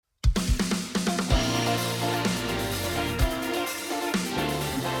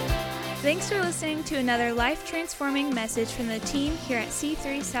Thanks for listening to another life-transforming message from the team here at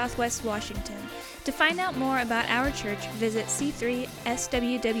C3 Southwest Washington. To find out more about our church, visit c3swwa.com.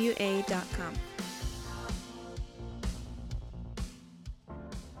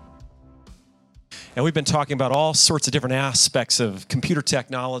 And we've been talking about all sorts of different aspects of computer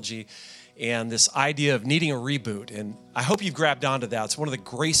technology and this idea of needing a reboot. And I hope you've grabbed onto that. It's one of the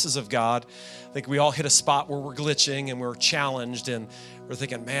graces of God. I think we all hit a spot where we're glitching and we're challenged and we're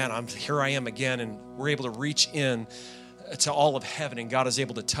thinking, man, here I am again. And we're able to reach in to all of heaven, and God is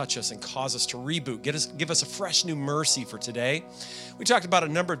able to touch us and cause us to reboot, give us a fresh new mercy for today. We talked about a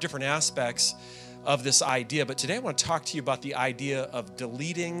number of different aspects of this idea, but today I want to talk to you about the idea of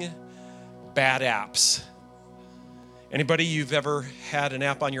deleting bad apps. Anybody, you've ever had an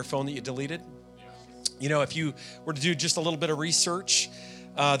app on your phone that you deleted? You know, if you were to do just a little bit of research,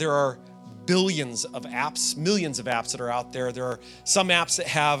 there are billions of apps, millions of apps that are out there. There are some apps that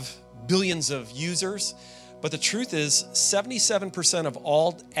have billions of users, but the truth is 77% of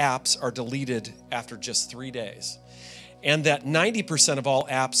all apps are deleted after just 3 days, and that 90% of all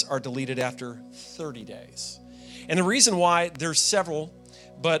apps are deleted after 30 days. And the reason why, there's several,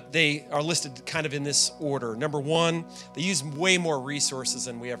 but they are listed kind of in this order. Number one, they use way more resources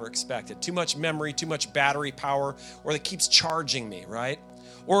than we ever expected. Too much memory, too much battery power, or it keeps charging me, right?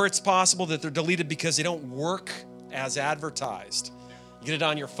 Or it's possible that they're deleted because they don't work as advertised. You get it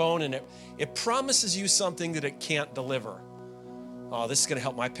on your phone and it promises you something that it can't deliver. Oh, this is gonna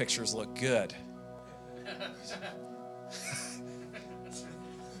help my pictures look good.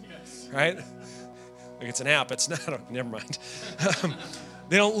 Right? Like it's an app, it's not, never mind.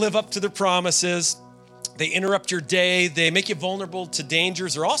 They don't live up to their promises. They interrupt your day. They make you vulnerable to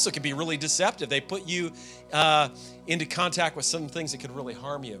dangers, or also can be really deceptive. They put you into contact with some things that could really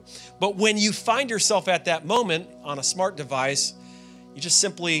harm you. But when you find yourself at that moment on a smart device, you just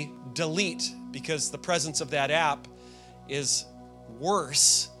simply delete, because the presence of that app is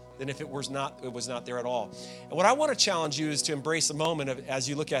worse than if it was not there at all. And what I want to challenge you is to embrace a moment of, as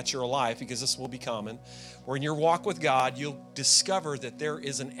you look at your life, because this will be common, where in your walk with God, you'll discover that there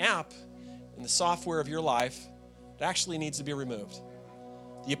is an app in the software of your life that actually needs to be removed.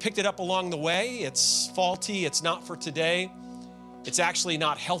 You picked it up along the way, it's faulty, it's not for today, it's actually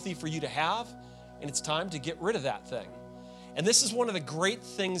not healthy for you to have, and it's time to get rid of that thing. And this is one of the great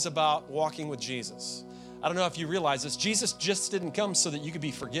things about walking with Jesus. I don't know if you realize this. Jesus just didn't come so that you could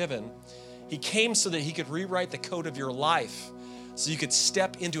be forgiven. He came so that he could rewrite the code of your life, so you could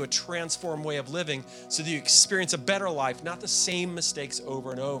step into a transformed way of living, so that you experience a better life, not the same mistakes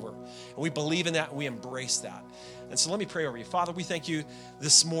over and over. And we believe in that, and we embrace that. And so let me pray over you. Father, we thank you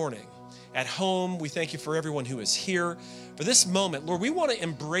this morning. At home, we thank you for everyone who is here. For this moment, Lord, we want to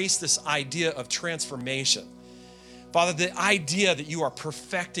embrace this idea of transformation. Father, the idea that you are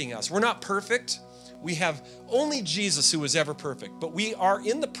perfecting us. We're not perfect. We have only Jesus who was ever perfect, but we are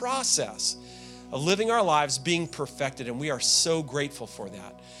in the process of living our lives being perfected, and we are so grateful for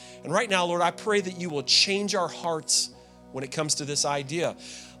that. And right now, Lord, I pray that you will change our hearts when it comes to this idea.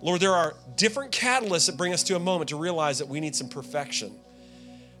 Lord, there are different catalysts that bring us to a moment to realize that we need some perfection.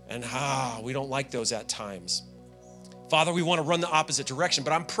 And we don't like those at times. Father, we want to run the opposite direction,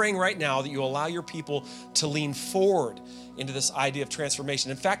 but I'm praying right now that you allow your people to lean forward into this idea of transformation.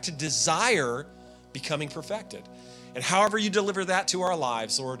 In fact, to desire becoming perfected. And however you deliver that to our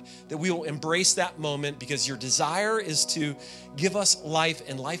lives, Lord, that we will embrace that moment, because your desire is to give us life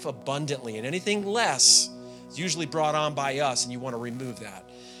and life abundantly. And anything less is usually brought on by us, and you want to remove that.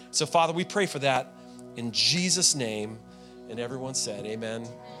 So, Father, we pray for that in Jesus' name. And everyone said, amen.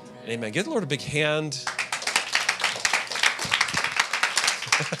 Amen. Give the Lord a big hand.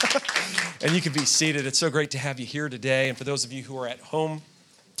 And you can be seated. It's so great to have you here today. And for those of you who are at home,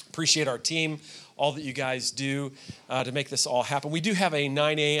 appreciate our team, all that you guys do to make this all happen. We do have a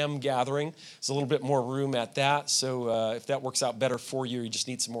 9 a.m. gathering. There's a little bit more room at that. So if that works out better for you, you just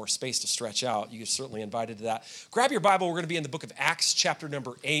need some more space to stretch out, you're certainly invited to that. Grab your Bible. We're going to be in the book of Acts, chapter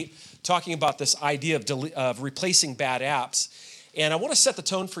number 8, talking about this idea of replacing bad apps. And I want to set the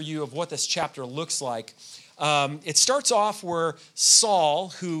tone for you of what this chapter looks like. It starts off where Saul,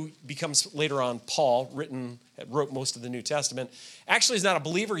 who becomes later on Paul, wrote most of the New Testament, actually is not a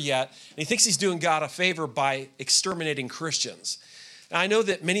believer yet, and he thinks he's doing God a favor by exterminating Christians. Now, I know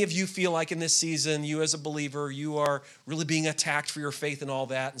that many of you feel like in this season, you as a believer, you are really being attacked for your faith and all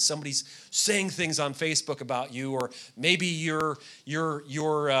that, and somebody's saying things on Facebook about you, or maybe your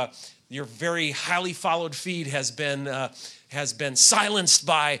very highly followed feed has been silenced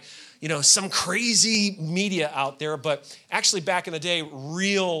by some crazy media out there. But actually back in the day,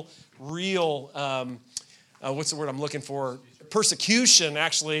 real what's the word I'm looking for? persecution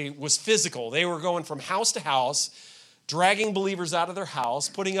actually was physical. They were going from house to house, dragging believers out of their house,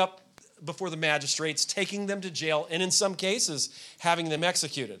 putting up before the magistrates, taking them to jail, and in some cases, having them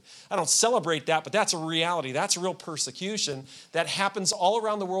executed. I don't celebrate that, but that's a reality. That's real persecution that happens all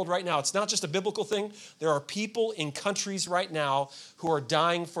around the world right now. It's not just a biblical thing. There are people in countries right now who are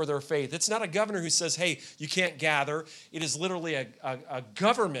dying for their faith. It's not a governor who says, hey, you can't gather. It is literally a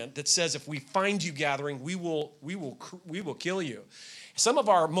government that says, if we find you gathering, we will kill you. Some of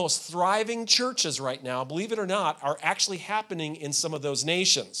our most thriving churches right now, believe it or not, are actually happening in some of those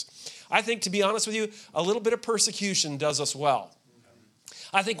nations. I think, to be honest with you, a little bit of persecution does us well.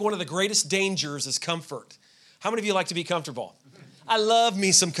 I think one of the greatest dangers is comfort. How many of you like to be comfortable? I love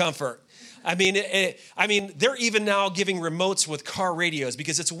me some comfort. I mean, they're even now giving remotes with car radios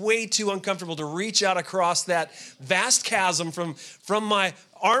because it's way too uncomfortable to reach out across that vast chasm from my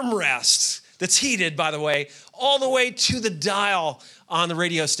armrests that's heated, by the way, all the way to the dial on the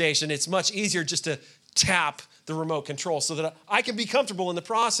radio station. It's much easier just to tap the remote control so that I can be comfortable in the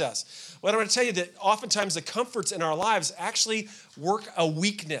process. But I'm going to tell you that oftentimes the comforts in our lives actually work a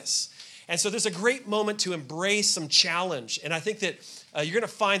weakness. And so there's a great moment to embrace some challenge. And I think that you're going to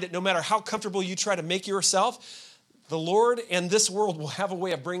find that no matter how comfortable you try to make yourself, the Lord and this world will have a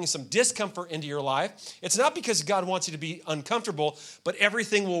way of bringing some discomfort into your life. It's not because God wants you to be uncomfortable, but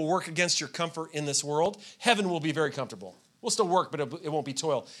everything will work against your comfort in this world. Heaven will be very comfortable. We'll still work, but it won't be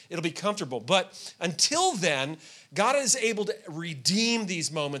toil. It'll be comfortable. But until then, God is able to redeem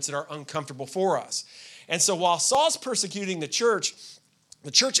these moments that are uncomfortable for us. And so while Saul's persecuting the church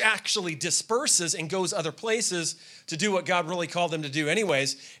actually disperses and goes other places to do what God really called them to do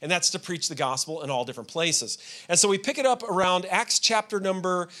anyways, and that's to preach the gospel in all different places. And so we pick it up around Acts chapter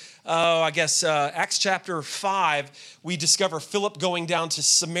 5. We discover Philip going down to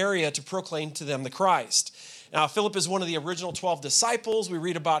Samaria to proclaim to them the Christ. Now, Philip is one of the original 12 disciples. We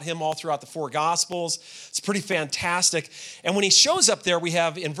read about him all throughout the 4 Gospels. It's pretty fantastic. And when he shows up there, we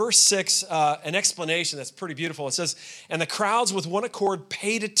have in verse 6 an explanation that's pretty beautiful. It says, and the crowds with one accord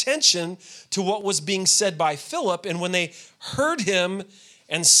paid attention to what was being said by Philip, and when they heard him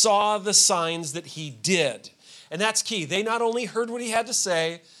and saw the signs that he did. And that's key. They not only heard what he had to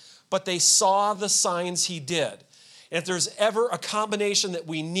say, but they saw the signs he did. And if there's ever a combination that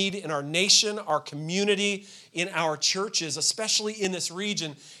we need in our nation, our community, in our churches, especially in this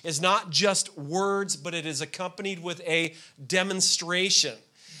region, is not just words, but it is accompanied with a demonstration.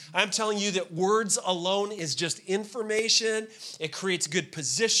 I'm telling you that words alone is just information. It creates good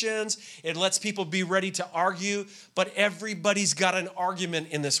positions. It lets people be ready to argue, but everybody's got an argument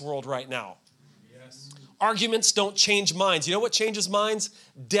in this world right now. Yes. Arguments don't change minds. You know what changes minds?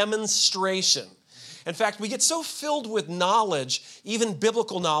 Demonstration. In fact, we get so filled with knowledge, even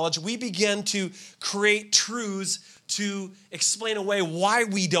biblical knowledge, we begin to create truths to explain away why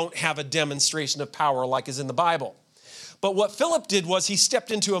we don't have a demonstration of power like is in the Bible. But what Philip did was he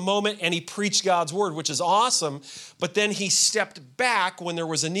stepped into a moment and he preached God's word, which is awesome. But then he stepped back when there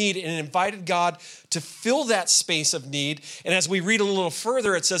was a need and invited God to fill that space of need. And as we read a little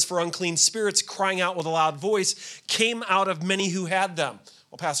further, it says, for unclean spirits crying out with a loud voice came out of many who had them.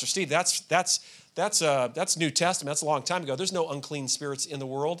 Well, Pastor Steve, that's New Testament. That's a long time ago. There's no unclean spirits in the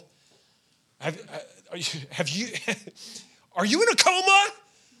world. Are you in a coma?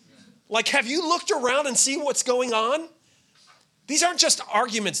 Like, have you looked around and seen what's going on? These aren't just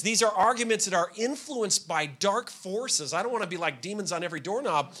arguments. These are arguments that are influenced by dark forces. I don't want to be like demons on every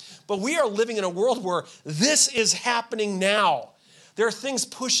doorknob, but we are living in a world where this is happening now. There are things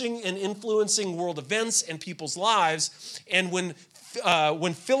pushing and influencing world events and people's lives. And when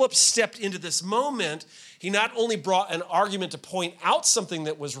Philip stepped into this moment, he not only brought an argument to point out something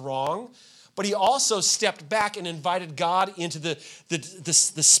that was wrong, but he also stepped back and invited God into the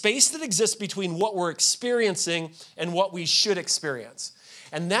space that exists between what we're experiencing and what we should experience.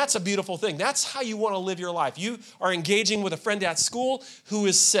 And that's a beautiful thing. That's how you want to live your life. You are engaging with a friend at school who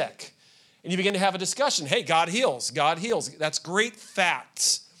is sick, and you begin to have a discussion. Hey, God heals. God heals. That's great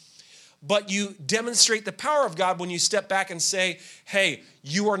facts. But you demonstrate the power of God when you step back and say, hey,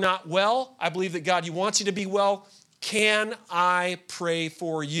 you are not well. I believe that God, you wants you to be well. Can I pray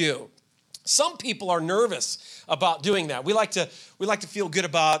for you? Some people are nervous about doing that. We like to feel good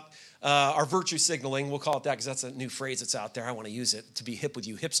about our virtue signaling. We'll call it that because that's a new phrase that's out there. I want to use it to be hip with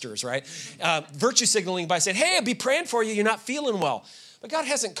you hipsters, right? Virtue signaling by saying, hey, I'll be praying for you. You're not feeling well. But God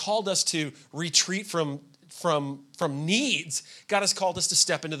hasn't called us to retreat from needs. God has called us to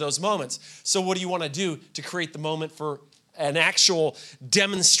step into those moments. So what do you want to do to create the moment for an actual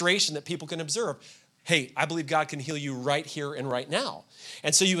demonstration that people can observe? Hey, I believe God can heal you right here and right now.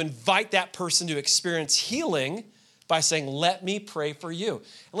 And so you invite that person to experience healing by saying, let me pray for you.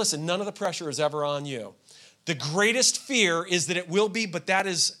 And listen, none of the pressure is ever on you. The greatest fear is that it will be, but that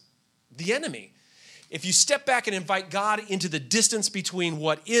is the enemy. If you step back and invite God into the distance between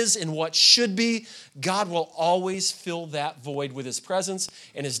what is and what should be, God will always fill that void with his presence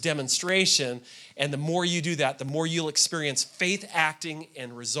and his demonstration. And the more you do that, the more you'll experience faith acting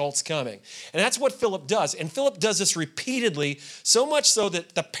and results coming. And that's what Philip does. And Philip does this repeatedly, so much so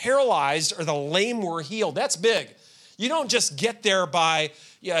that the paralyzed or the lame were healed. That's big. You don't just get there by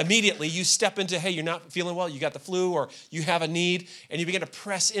immediately. You step into, hey, you're not feeling well, you got the flu, or you have a need, and you begin to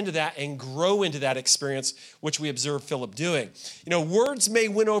press into that and grow into that experience, which we observe Philip doing. Words may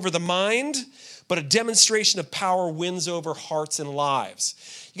win over the mind, but a demonstration of power wins over hearts and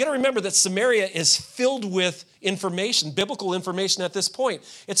lives. You got to remember that Samaria is filled with information, biblical information at this point.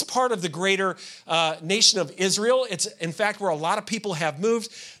 It's part of the greater nation of Israel. It's, in fact, where a lot of people have moved.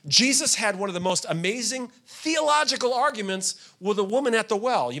 Jesus had one of the most amazing theological arguments with a woman at the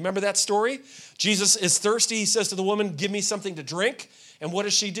well. You remember that story? Jesus is thirsty. He says to the woman, give me something to drink. And what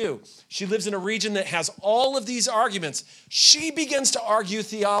does she do? She lives in a region that has all of these arguments. She begins to argue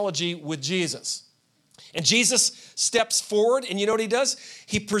theology with Jesus. And Jesus steps forward, and you know what he does?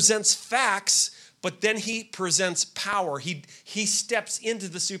 He presents facts, but then he presents power. He steps into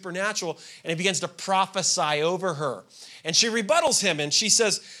the supernatural, and he begins to prophesy over her. And she rebuttals him, and she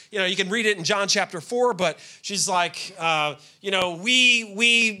says, you can read it in John chapter 4, but she's like,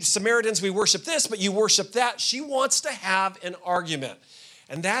 we Samaritans, we worship this, but you worship that. She wants to have an argument.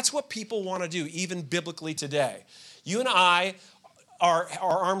 And that's what people want to do, even biblically today. You and I are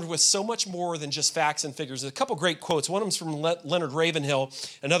armed with so much more than just facts and figures. There's a couple great quotes. One of them's from Leonard Ravenhill,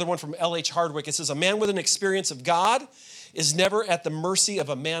 another one from L.H. Hardwick. It says, a man with an experience of God is never at the mercy of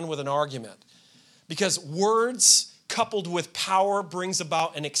a man with an argument. Because words coupled with power brings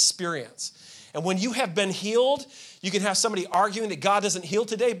about an experience. And when you have been healed, you can have somebody arguing that God doesn't heal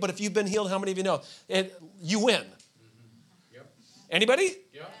today, but if you've been healed, how many of you know? You win. Yep. Anybody?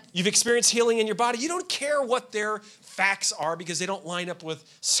 Yep. You've experienced healing in your body. You don't care what their facts are because they don't line up with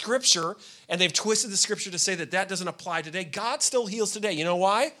Scripture, and they've twisted the Scripture to say that that doesn't apply today. God still heals today. You know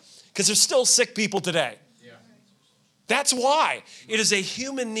why? Because there's still sick people today. Yeah. That's why. It is a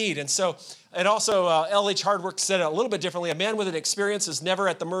human need. And so, and also L.H. Hardwick said it a little bit differently. A man with an experience is never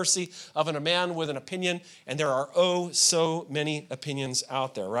at the mercy of a man with an opinion, and there are so many opinions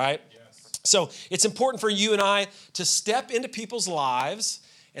out there, right? Yes. So it's important for you and I to step into people's lives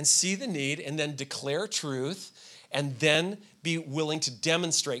and see the need and then declare truth and then be willing to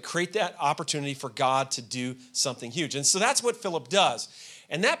demonstrate, create that opportunity for God to do something huge. And so that's what Philip does.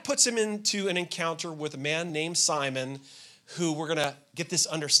 And that puts him into an encounter with a man named Simon, who we're going to get this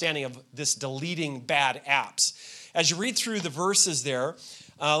understanding of this deleting bad apps. As you read through the verses there,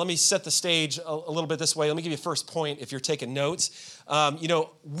 let me set the stage a little bit this way. Let me give you a first point if you're taking notes.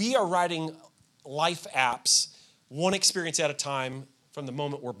 We are writing life apps one experience at a time from the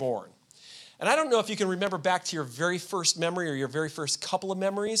moment we're born. And I don't know if you can remember back to your very first memory or your very first couple of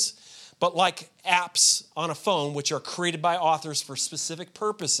memories, but like apps on a phone, which are created by authors for specific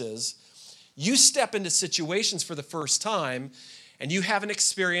purposes, you step into situations for the first time and you have an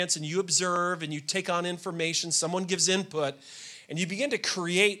experience and you observe and you take on information, someone gives input, and you begin to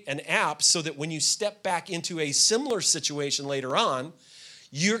create an app so that when you step back into a similar situation later on,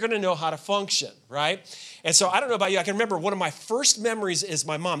 you're going to know how to function, right? And so I don't know about you. I can remember one of my first memories is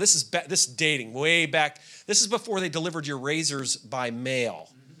my mom. This is dating way back. This is before they delivered your razors by mail,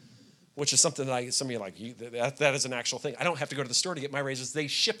 which is something that some of you are like, that is an actual thing. I don't have to go to the store to get my razors. They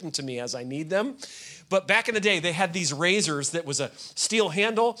ship them to me as I need them. But back in the day, they had these razors that was a steel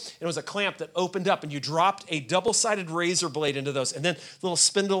handle, and it was a clamp that opened up, and you dropped a double-sided razor blade into those, and then a little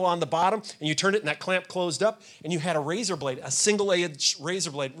spindle on the bottom, and you turned it, and that clamp closed up, and you had a razor blade, a single-edged razor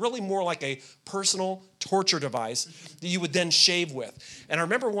blade, really more like a personal torture device that you would then shave with. And I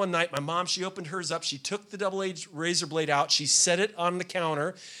remember one night, my mom, she opened hers up, she took the double-edged razor blade out, she set it on the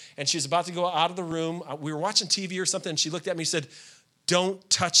counter, and she was about to go out of the room. We were watching TV or something, and she looked at me and said, "Don't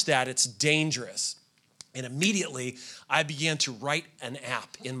touch that, it's dangerous." And immediately, I began to write an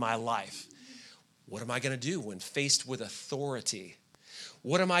app in my life. What am I going to do when faced with authority?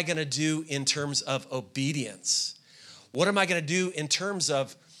 What am I going to do in terms of obedience? What am I going to do in terms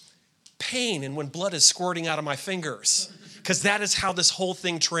of pain and when blood is squirting out of my fingers? Because that is how this whole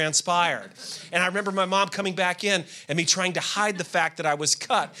thing transpired. And I remember my mom coming back in and me trying to hide the fact that I was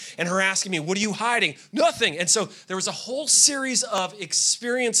cut and her asking me, "What are you hiding?" Nothing. And so there was a whole series of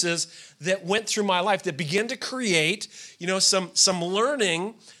experiences that went through my life that began to create, some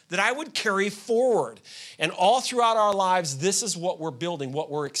learning that I would carry forward. And all throughout our lives, this is what we're building, what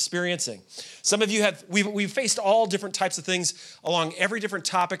we're experiencing. Some of you we've faced all different types of things along every different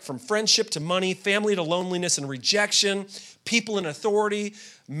topic, from friendship to money, family to loneliness and rejection, people in authority,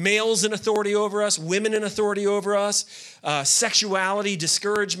 males in authority over us, women in authority over us, sexuality,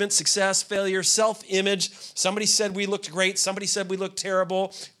 discouragement, success, failure, self-image. Somebody said we looked great. Somebody said we looked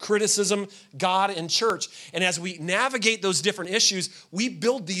terrible. Criticism, God, and church. And as we navigate those different issues, we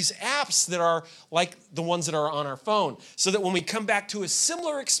build these apps that are like the ones that are on our phone, so that when we come back to a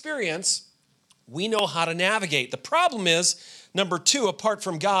similar experience, we know how to navigate. The problem is, number two, apart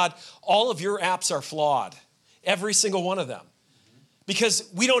from God, all of your apps are flawed. Every single one of them. Because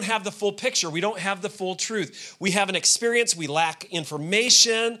we don't have the full picture. We don't have the full truth. We have an experience. We lack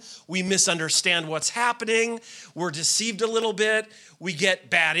information. We misunderstand what's happening. We're deceived a little bit. We get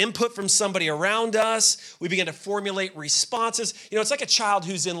bad input from somebody around us. We begin to formulate responses. You know, it's like a child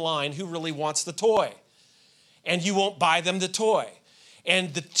who's in line who really wants the toy. And you won't buy them the toy.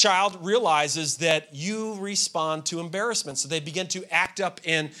 And the child realizes that you respond to embarrassment. So they begin to act up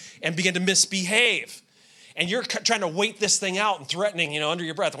and begin to misbehave. And you're trying to wait this thing out and threatening, under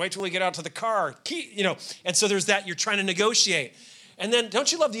your breath. Wait till we get out to the car. And so there's that. You're trying to negotiate. And then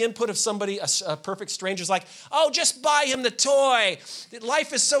don't you love the input of somebody, a perfect stranger's like, oh, just buy him the toy.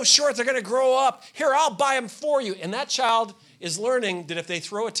 Life is so short. They're going to grow up. Here, I'll buy him for you. And that child is learning that if they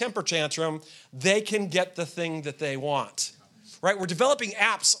throw a temper tantrum, they can get the thing that they want. Right? We're developing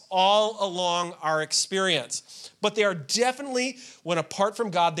apps all along our experience. But they are definitely, when apart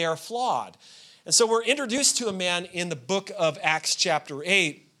from God, they are flawed. And so we're introduced to a man in the book of Acts chapter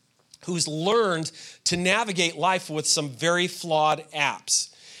 8 who's learned to navigate life with some very flawed apps.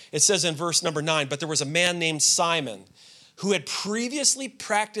 It says in verse number 9, but there was a man named Simon who had previously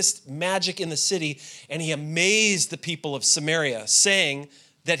practiced magic in the city, and he amazed the people of Samaria, saying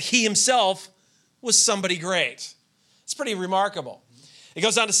that he himself was somebody great. It's pretty remarkable. It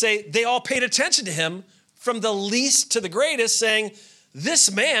goes on to say, they all paid attention to him from the least to the greatest, saying,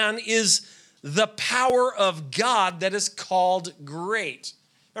 this man is the power of God that is called great.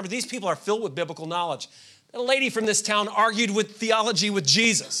 Remember, these people are filled with biblical knowledge. A lady from this town argued with theology with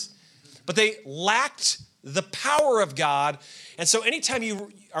Jesus, but they lacked the power of God. And so anytime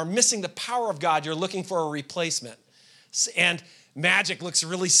you are missing the power of God, you're looking for a replacement. And magic looks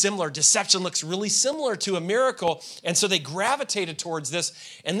really similar. Deception looks really similar to a miracle. And so they gravitated towards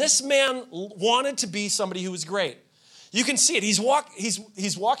this. And this man wanted to be somebody who was great. You can see it.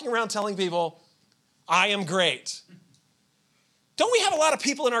 He's walking around telling people, I am great. Don't we have a lot of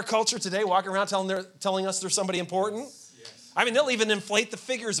people in our culture today walking around telling us they're somebody important? Yes. I mean, they'll even inflate the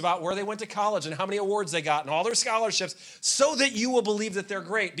figures about where they went to college and how many awards they got and all their scholarships so that you will believe that they're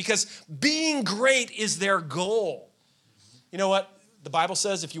great, because being great is their goal. You know what? The Bible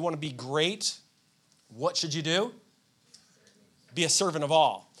says if you want to be great, what should you do? Be a servant of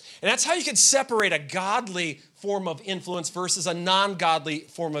all. And that's how you can separate a godly form of influence versus a non-godly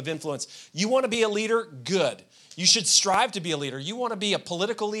form of influence. You want to be a leader? Good. You should strive to be a leader. You want to be a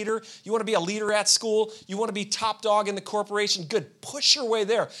political leader? You want to be a leader at school? You want to be top dog in the corporation? Good. Push your way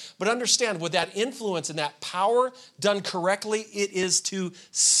there. But understand, with that influence and that power done correctly, it is to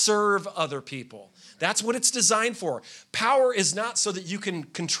serve other people. That's what it's designed for. Power is not so that you can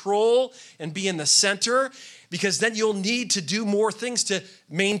control and be in the center, because then you'll need to do more things to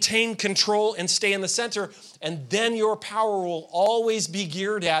maintain control and stay in the center. And then your power will always be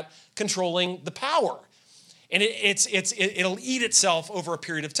geared at controlling the power. And it'll eat itself over a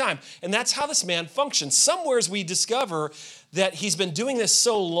period of time. And that's how this man functions. Somewheres we discover that he's been doing this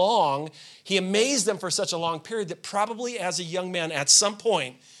so long, he amazed them for such a long period, that probably as a young man at some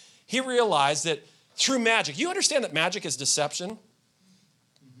point, he realized that through magic, you understand that magic is deception?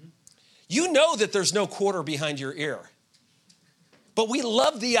 You know that there's no quarter behind your ear. But we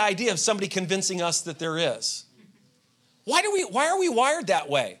love the idea of somebody convincing us that there is. Why are we wired that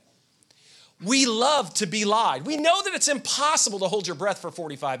way? We love to be lied. We know that it's impossible to hold your breath for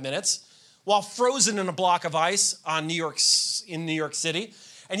 45 minutes while frozen in a block of ice in New York City.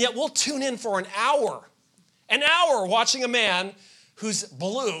 And yet we'll tune in for an hour watching a man who's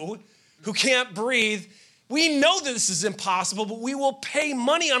blue, who can't breathe. We know that this is impossible, but we will pay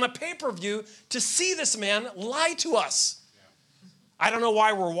money on a pay-per-view to see this man lie to us. I don't know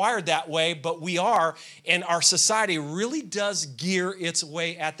why we're wired that way, but we are, and our society really does gear its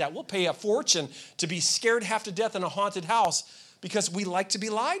way at that. We'll pay a fortune to be scared half to death in a haunted house because we like to be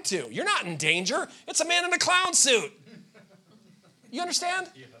lied to. You're not in danger. It's a man in a clown suit. You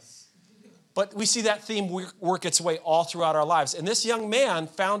understand? Yes. But we see that theme work its way all throughout our lives. And this young man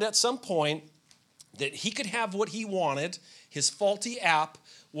found at some point that he could have what he wanted, his faulty app,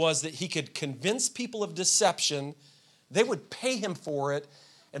 was that he could convince people of deception. They would pay him for it.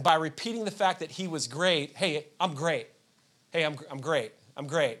 And by repeating the fact that he was great, hey, I'm great. Hey, I'm great. I'm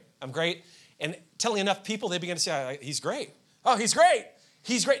great. I'm great. And telling enough people, they begin to say, he's great. Oh, he's great.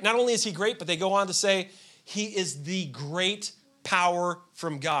 He's great. Not only is he great, but they go on to say, he is the great power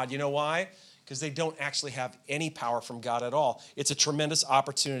from God. You know why? Because they don't actually have any power from God at all. It's a tremendous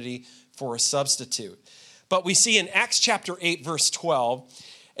opportunity for a substitute. But we see in Acts chapter 8, verse 12,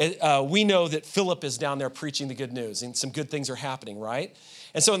 we know that Philip is down there preaching the good news, and some good things are happening, right?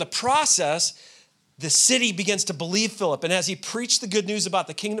 And so in the process, the city begins to believe Philip. And as he preached the good news about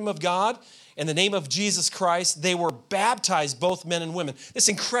the kingdom of God in the name of Jesus Christ, they were baptized, both men and women. This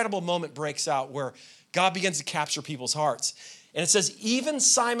incredible moment breaks out where God begins to capture people's hearts. And it says, even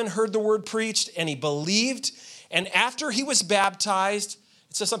Simon heard the word preached, and he believed. And after he was baptized,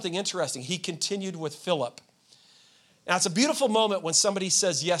 it says something interesting. He continued with Philip. Now, it's a beautiful moment when somebody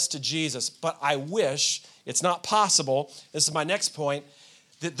says yes to Jesus, but I wish, it's not possible, this is my next point,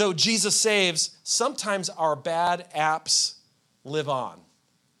 that though Jesus saves, sometimes our bad apps live on.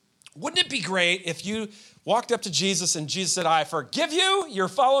 Wouldn't it be great if you walked up to Jesus and Jesus said, I forgive you, you're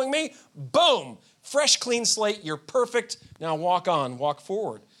following me, boom, fresh, clean slate, you're perfect, now walk on, walk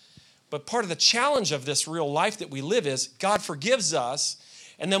forward. But part of the challenge of this real life that we live is God forgives us,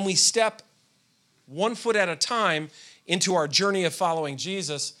 and then we step one foot at a time into our journey of following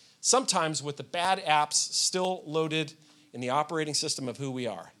Jesus, sometimes with the bad apps still loaded in the operating system of who we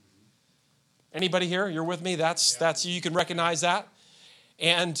are. Anybody here? You're with me? That's you can recognize that.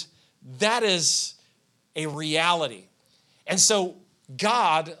 And that is a reality. And so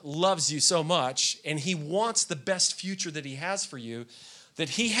God loves you so much, and he wants the best future that he has for you, that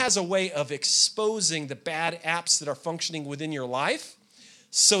he has a way of exposing the bad apps that are functioning within your life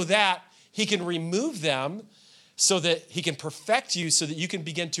so that he can remove them, so that he can perfect you, so that you can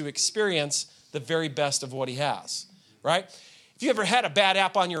begin to experience the very best of what he has, right? If you ever had a bad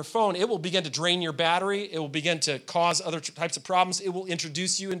app on your phone, it will begin to drain your battery. It will begin to cause other types of problems. It will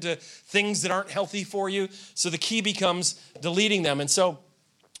introduce you into things that aren't healthy for you. So the key becomes deleting them. And so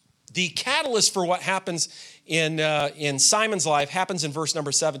the catalyst for what happens in Simon's life happens in verse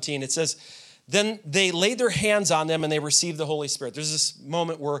number 17. It says, then they laid their hands on them and they received the Holy Spirit. There's this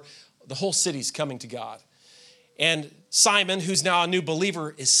moment where the whole city's coming to God. And Simon, who's now a new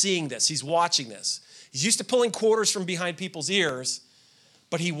believer, is seeing this. He's watching this. He's used to pulling quarters from behind people's ears,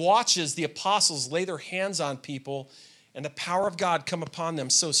 but he watches the apostles lay their hands on people and the power of God come upon them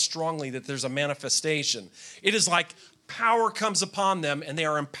so strongly that there's a manifestation. It is like power comes upon them and they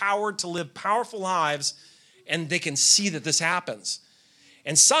are empowered to live powerful lives, and they can see that this happens.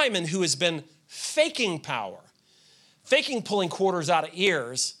 And Simon, who has been faking power, faking pulling quarters out of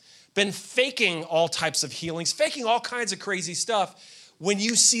ears, been faking all types of healings, faking all kinds of crazy stuff, when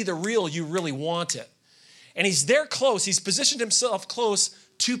you see the real, you really want it. And he's there close. He's positioned himself close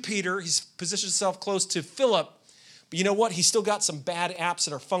to Peter. He's positioned himself close to Philip. But you know what? He's still got some bad apps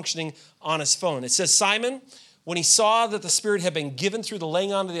that are functioning on his phone. It says, Simon, when he saw that the Spirit had been given through the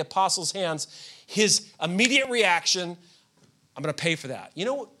laying on of the apostles' hands, his immediate reaction, I'm going to pay for that. You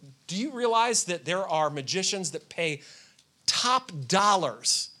know, do you realize that there are magicians that pay top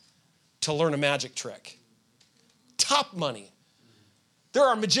dollars to learn a magic trick? Top money. There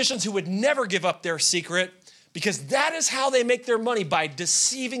are magicians who would never give up their secret, because that is how they make their money, by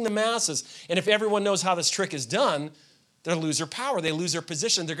deceiving the masses. And if everyone knows how this trick is done, they'll lose their power. They lose their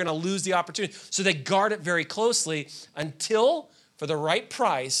position. They're going to lose the opportunity. So they guard it very closely until, for the right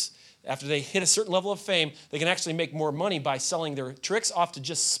price, after they hit a certain level of fame, they can actually make more money by selling their tricks off to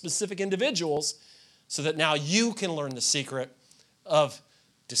just specific individuals, so that now you can learn the secret of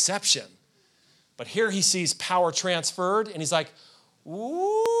deception. But here he sees power transferred, and he's like,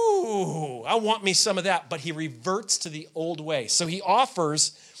 ooh, I want me some of that. But he reverts to the old way. So he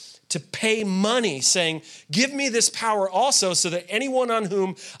offers to pay money, saying, give me this power also, so that anyone on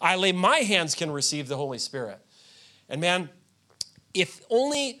whom I lay my hands can receive the Holy Spirit. And man, if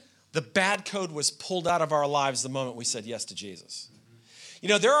only the bad code was pulled out of our lives the moment we said yes to Jesus. You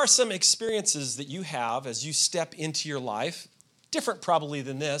know, there are some experiences that you have as you step into your life, different probably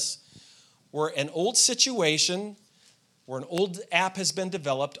than this, where an old situation, where an old app has been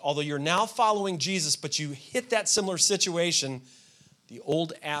developed, although you're now following Jesus, but you hit that similar situation, the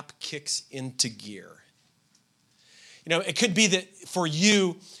old app kicks into gear. You know, it could be that for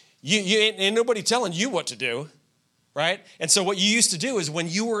you ain't nobody telling you what to do, right? And so what you used to do is when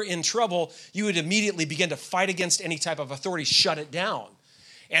you were in trouble, you would immediately begin to fight against any type of authority, shut it down.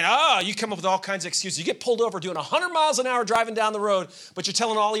 And you come up with all kinds of excuses. You get pulled over doing 100 miles an hour driving down the road, but you're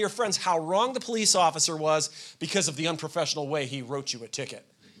telling all of your friends how wrong the police officer was because of the unprofessional way he wrote you a ticket.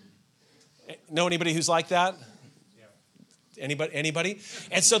 Know anybody who's like that? Anybody?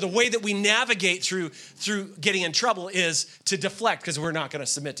 And so the way that we navigate through getting in trouble is to deflect, because we're not going to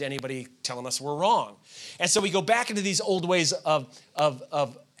submit to anybody telling us we're wrong. And so we go back into these old ways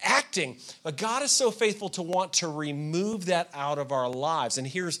of acting. But God is so faithful to want to remove that out of our lives. And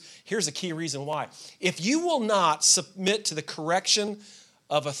here's a key reason why. If you will not submit to the correction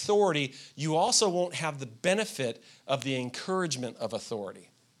of authority, you also won't have the benefit of the encouragement of authority.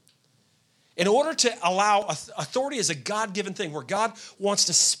 In order to allow authority is a God-given thing where God wants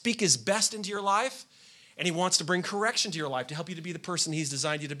to speak his best into your life, and he wants to bring correction to your life to help you to be the person he's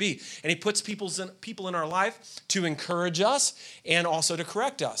designed you to be. And he puts people in our life to encourage us and also to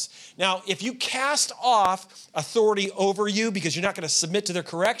correct us. Now, if you cast off authority over you because you're not going to submit to their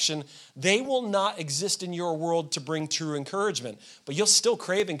correction, they will not exist in your world to bring true encouragement. But you'll still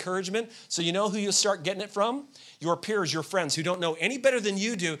crave encouragement. So you know who you'll start getting it from? Your peers, your friends who don't know any better than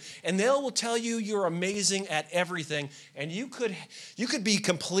you do, and they will tell you you're amazing at everything, and you could be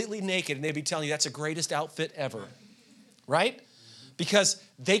completely naked, and they'd be telling you that's the greatest outfit ever, right? Because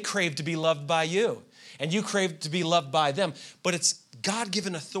they crave to be loved by you, and you crave to be loved by them. But it's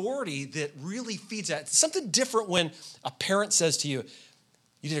God-given authority that really feeds that. It's something different when a parent says to you,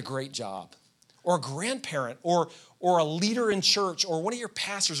 you did a great job, or a grandparent, or a leader in church, or one of your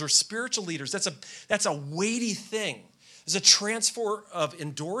pastors or spiritual leaders. That's a weighty thing. There's a transfer of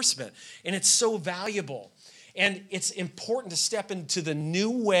endorsement, and it's so valuable. And it's important to step into the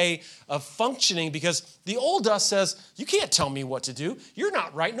new way of functioning, because the old us says, you can't tell me what to do. You're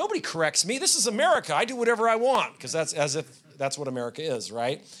not right. Nobody corrects me. This is America. I do whatever I want, because that's as if that's what America is,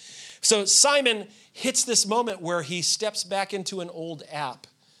 right? So Simon hits this moment where he steps back into an old app.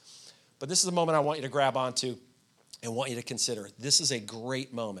 But this is a moment I want you to grab onto and want you to consider. This is a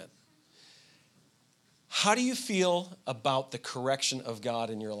great moment. How do you feel about the correction of God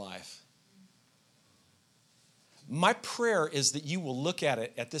in your life? My prayer is that you will look at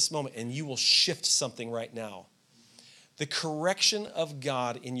it at this moment and you will shift something right now. The correction of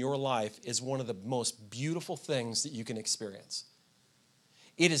God in your life is one of the most beautiful things that you can experience.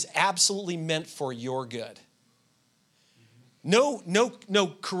 It is absolutely meant for your good. No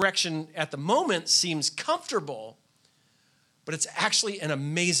correction at the moment seems comfortable, but it's actually an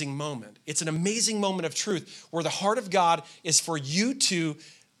amazing moment. It's an amazing moment of truth where the heart of God is for you to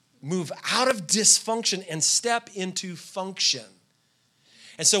move out of dysfunction and step into function.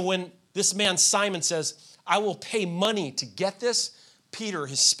 And so when this man Simon says, I will pay money to get this, Peter,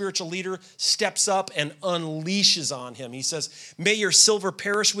 his spiritual leader, steps up and unleashes on him. He says, may your silver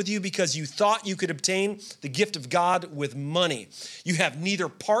perish with you because you thought you could obtain the gift of God with money. You have neither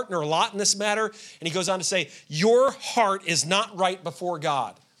part nor lot in this matter. And he goes on to say, your heart is not right before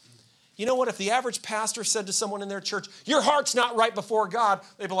God. You know what? If the average pastor said to someone in their church, your heart's not right before God,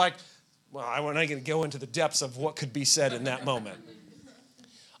 they'd be like, well, I'm not going to go into the depths of what could be said in that moment.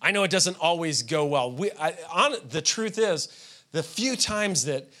 I know it doesn't always go well. The truth is, the few times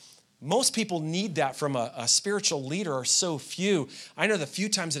that most people need that from a spiritual leader are so few. I know the few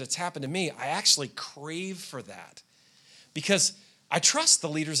times that it's happened to me, I actually crave for that because I trust the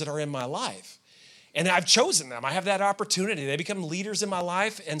leaders that are in my life. And I've chosen them. I have that opportunity. They become leaders in my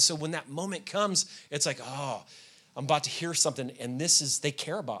life. And so when that moment comes, it's like, oh, I'm about to hear something. And they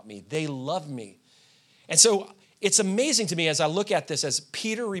care about me. They love me. And so it's amazing to me as I look at this, as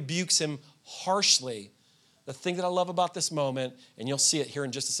Peter rebukes him harshly. The thing that I love about this moment, and you'll see it here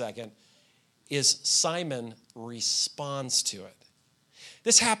in just a second, is Simon responds to it.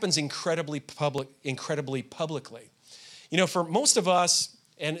 This happens incredibly publicly. You know, for most of us,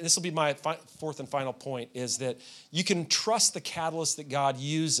 and this will be my fourth and final point, is that you can trust the catalyst that God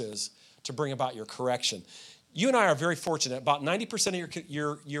uses to bring about your correction. You and I are very fortunate. About 90%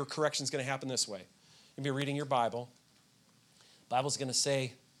 of your correction is going to happen this way. You'll be reading your Bible. The Bible's going to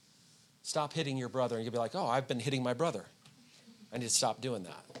say, stop hitting your brother. And you'll be like, oh, I've been hitting my brother. I need to stop doing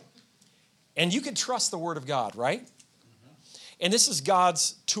that. And you can trust the Word of God, right? And this is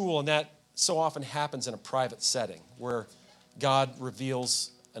God's tool, and that so often happens in a private setting where God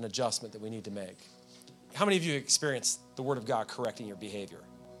reveals an adjustment that we need to make. How many of you experience the Word of God correcting your behavior?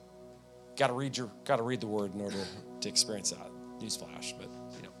 Got to read the Word in order to experience that. Newsflash, but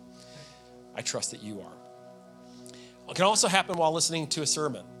I trust that you are. It can also happen while listening to a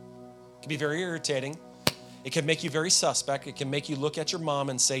sermon. It can be very irritating. It can make you very suspect. It can make you look at your mom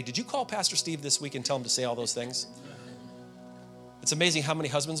and say, did you call Pastor Steve this week and tell him to say all those things? It's amazing how many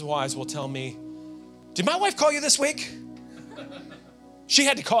husbands and wives will tell me, did my wife call you this week? She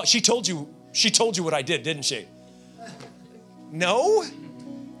had to call. She told you what I did, didn't she? No.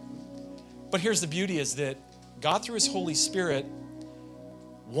 But here's the beauty is that God, through his Holy Spirit,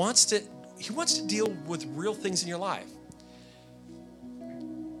 he wants to deal with real things in your life.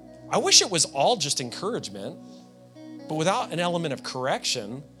 I wish it was all just encouragement, but without an element of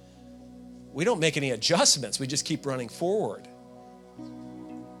correction, we don't make any adjustments. We just keep running forward.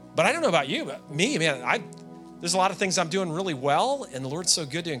 But I don't know about you, but me, man, there's a lot of things I'm doing really well, and the Lord's so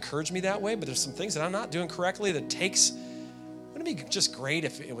good to encourage me that way, but there's some things that I'm not doing correctly that wouldn't it be just great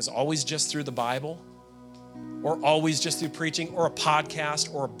if it was always just through the Bible, or always just through preaching, or a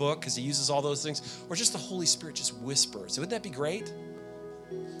podcast, or a book, because he uses all those things, or just the Holy Spirit just whispers. Wouldn't that be great?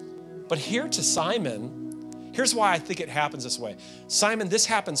 But here to Simon, here's why I think it happens this way. Simon, this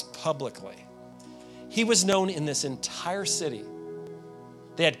happens publicly. He was known in this entire city.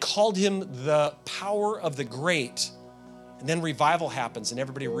 They had called him the power of the great. And then revival happens and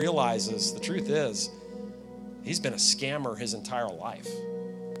everybody realizes the truth is he's been a scammer his entire life.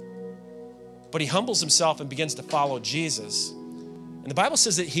 But he humbles himself and begins to follow Jesus. And the Bible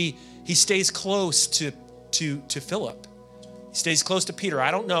says that he stays close to Philip. He stays close to Peter.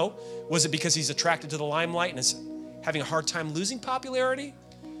 I don't know. Was it because he's attracted to the limelight and is having a hard time losing popularity?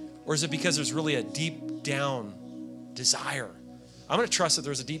 Or is it because there's really a deep down desire? I'm going to trust that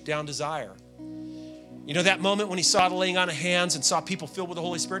there's a deep down desire. You know that moment when he saw the laying on of hands and saw people filled with the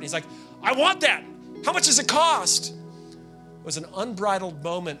Holy Spirit? He's like, I want that. How much does it cost? It was an unbridled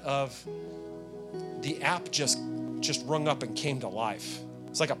moment of the app just rung up and came to life.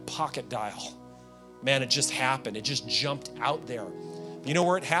 It's like a pocket dial. Man, it just happened. It just jumped out there. You know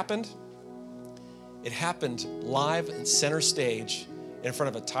where it happened? It happened live and center stage in front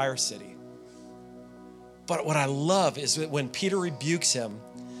of an entire city. But what I love is that when Peter rebukes him,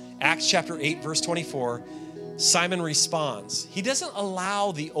 Acts chapter 8, verse 24, Simon responds. He doesn't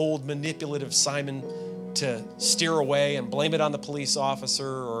allow the old manipulative Simon to steer away and blame it on the police officer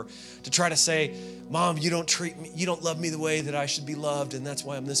or to try to say, Mom, you don't love me the way that I should be loved, and that's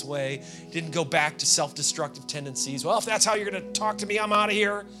why I'm this way. He didn't go back to self-destructive tendencies. Well, if that's how you're going to talk to me, I'm out of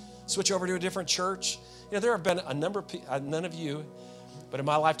here. Switch over to a different church. You know, there have been a number of none of you, but in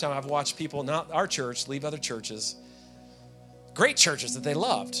my lifetime, I've watched people, not our church, leave other churches, great churches that they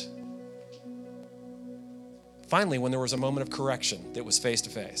loved. Finally, when there was a moment of correction that was face to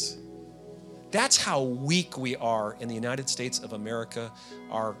face. That's how weak we are in the United States of America,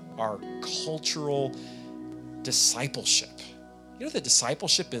 our cultural discipleship. You know that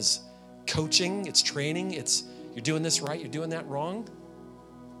discipleship is coaching, it's training, it's you're doing this right, you're doing that wrong.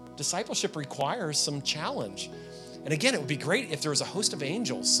 Discipleship requires some challenge. And again, it would be great if there was a host of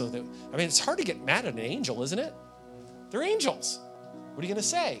angels so that, it's hard to get mad at an angel, isn't it? They're angels. What are you going to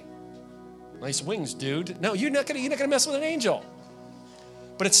say? Nice wings, dude. No, you're not going to mess with an angel.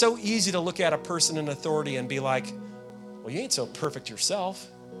 But it's so easy to look at a person in authority and be like, well, you ain't so perfect yourself.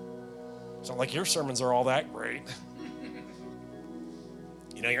 It's not like your sermons are all that great.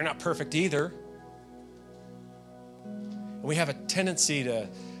 You know, you're not perfect either. And we have a tendency to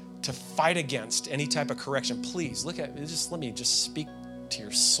fight against any type of correction. Please, let me speak to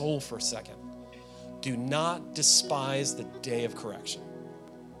your soul for a second. Do not despise the day of correction.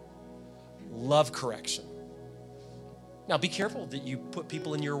 Love correction. Now, be careful that you put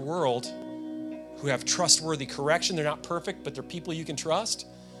people in your world who have trustworthy correction. They're not perfect, but they're people you can trust.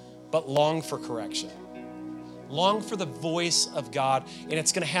 But long for correction. Long for the voice of God. And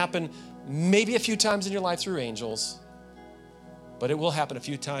it's going to happen maybe a few times in your life through angels, but it will happen a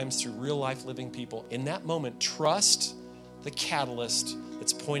few times through real life living people. In that moment, trust the catalyst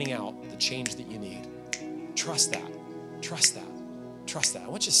that's pointing out the change that you need. Trust that. Trust that. Trust that. I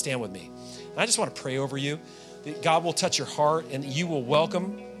want you to stand with me. And I just want to pray over you that God will touch your heart and you will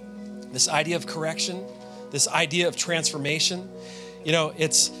welcome this idea of correction, this idea of transformation. You know,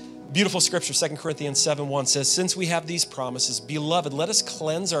 it's beautiful scripture. 2 Corinthians 7:1 says, since we have these promises, beloved, let us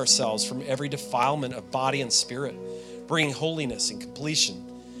cleanse ourselves from every defilement of body and spirit, bringing holiness and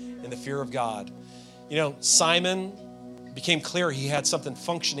completion in the fear of God. You know, Simon became clear he had something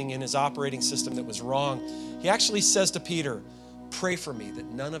functioning in his operating system that was wrong. He actually says to Peter, pray for me that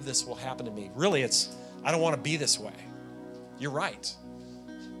none of this will happen to me. Really, I don't want to be this way. You're right.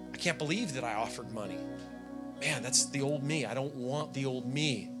 I can't believe that I offered money. Man, that's the old me. I don't want the old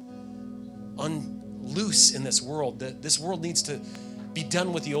me. Unloose in this world. This world needs to be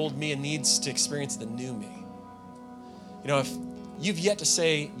done with the old me and needs to experience the new me. You know, if you've yet to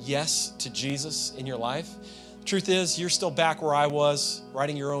say yes to Jesus in your life, the truth is you're still back where I was,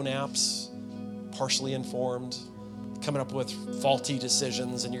 writing your own apps, partially informed, coming up with faulty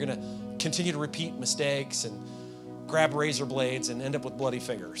decisions, and you're going to continue to repeat mistakes and grab razor blades and end up with bloody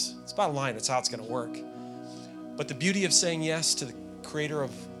fingers. It's bottom line. It's how it's going to work. But the beauty of saying yes to the creator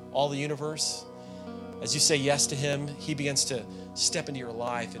of all the universe As you say yes to him, he begins to step into your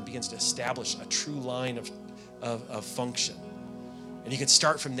life and begins to establish a true line of function. And you can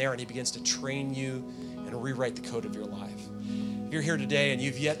start from there, and he begins to train you and rewrite the code of your life. If you're here today and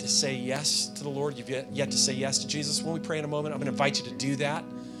you've yet to say yes to the Lord, you've yet to say yes to Jesus, when we pray in a moment, I'm going to invite you to do that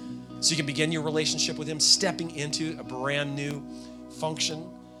so you can begin your relationship with him, stepping into a brand new function,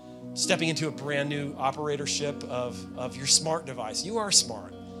 stepping into a brand new operatorship of your smart device. You are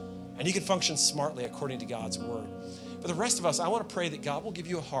smart, and you can function smartly according to God's word. For the rest of us, I want to pray that God will give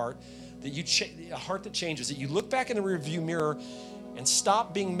you a heart a heart that changes, that you look back in the rearview mirror and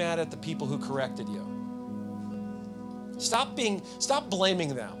stop being mad at the people who corrected you. Stop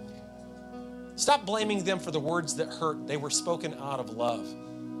blaming them. Stop blaming them for the words that hurt. They were spoken out of love.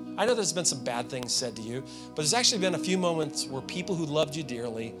 I know there's been some bad things said to you, but there's actually been a few moments where people who loved you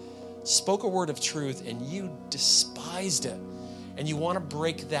dearly spoke a word of truth and you despised it. And you want to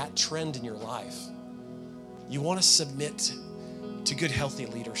break that trend in your life. You want to submit to good, healthy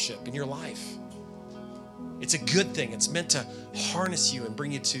leadership in your life. It's a good thing. It's meant to harness you and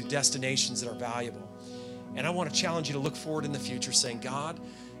bring you to destinations that are valuable. And I want to challenge you to look forward in the future saying, God,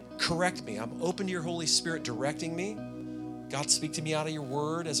 correct me. I'm open to your Holy Spirit directing me. God, speak to me out of your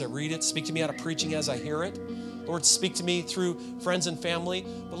word as I read it. Speak to me out of preaching as I hear it. Lord, speak to me through friends and family.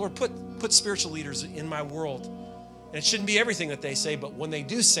 But Lord, put spiritual leaders in my world. And it shouldn't be everything that they say, but when they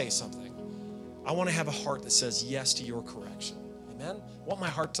do say something, I want to have a heart that says yes to your correction. Amen? I want my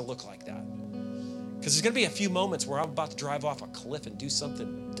heart to look like that. Because there's going to be a few moments where I'm about to drive off a cliff and do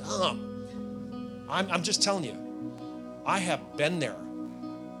something dumb. I'm just telling you, I have been there.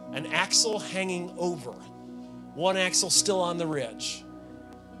 An axle hanging over, one axle still on the ridge.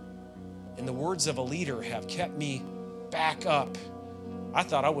 And the words of a leader have kept me back up. I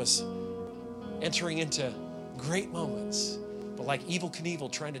thought I was entering into great moments, but like Evel Knievel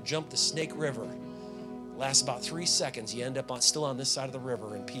trying to jump the Snake River, lasts about 3 seconds, you end up still on this side of the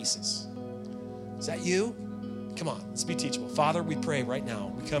river in pieces. Is that you? Come on, let's be teachable. Father, we pray right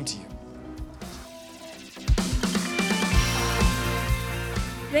now. We come to you.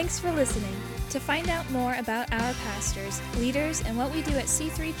 Thanks for listening. To find out more about our pastors, leaders, and what we do at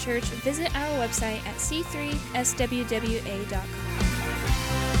C3 Church, visit our website at c3swwa.com.